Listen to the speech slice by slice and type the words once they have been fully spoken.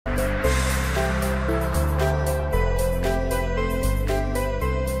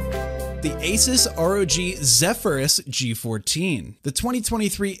The Asus ROG Zephyrus G14. The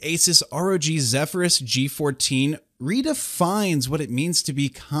 2023 Asus ROG Zephyrus G14 redefines what it means to be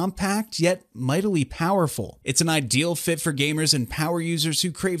compact yet mightily powerful. It's an ideal fit for gamers and power users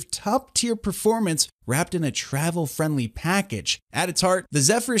who crave top-tier performance wrapped in a travel-friendly package. At its heart, the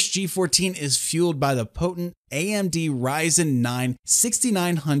Zephyrus G14 is fueled by the potent AMD Ryzen 9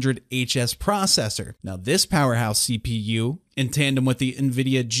 6900HS processor. Now, this powerhouse CPU, in tandem with the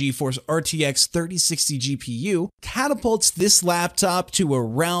NVIDIA GeForce RTX 3060 GPU, catapults this laptop to a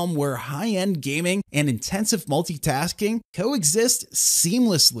realm where high-end gaming and intensive multitasking coexist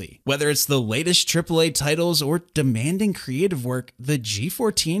seamlessly. Whether it's the latest AAA titles or demanding creative work, the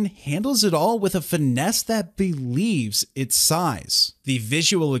G14 handles it all with a finesse that believes its size. The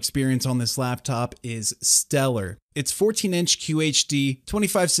visual experience on this laptop is stellar. Its 14-inch QHD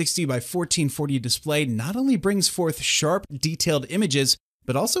 2560 by 1440 display not only brings forth sharp, detailed images,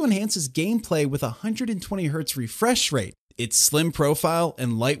 but also enhances gameplay with a 120Hz refresh rate. Its slim profile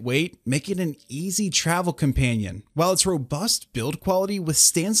and lightweight make it an easy travel companion, while its robust build quality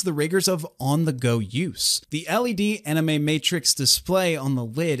withstands the rigors of on-the-go use. The LED anime matrix display on the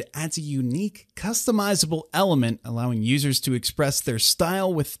lid adds a unique, customizable element, allowing users to express their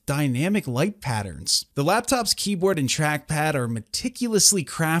style with dynamic light patterns. The laptop's keyboard and trackpad are meticulously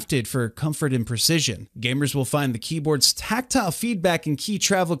crafted for comfort and precision. Gamers will find the keyboard's tactile feedback and key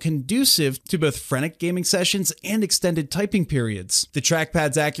travel conducive to both frenetic gaming sessions and extended typing periods. The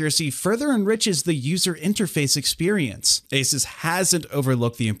trackpad's accuracy further enriches the user interface experience. Asus hasn't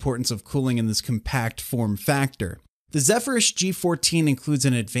overlooked the importance of cooling in this compact form factor. The Zephyrus G14 includes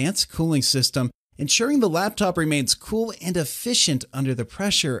an advanced cooling system, ensuring the laptop remains cool and efficient under the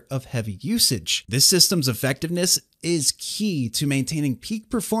pressure of heavy usage. This system's effectiveness is key to maintaining peak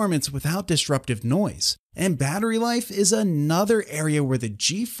performance without disruptive noise. And battery life is another area where the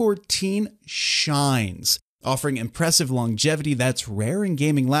G14 shines, offering impressive longevity that's rare in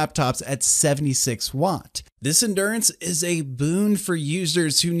gaming laptops at 76 watt. This endurance is a boon for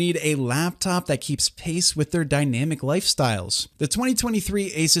users who need a laptop that keeps pace with their dynamic lifestyles. The 2023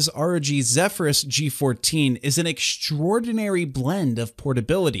 Asus ROG Zephyrus G14 is an extraordinary blend of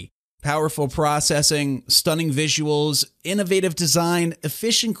portability, powerful processing, stunning visuals, innovative design,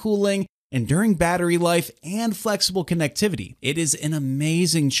 efficient cooling, enduring battery life, and flexible connectivity. It is an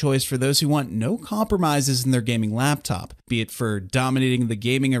amazing choice for those who want no compromises in their gaming laptop, be it for dominating the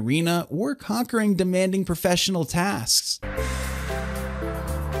gaming arena or conquering demanding professional tasks.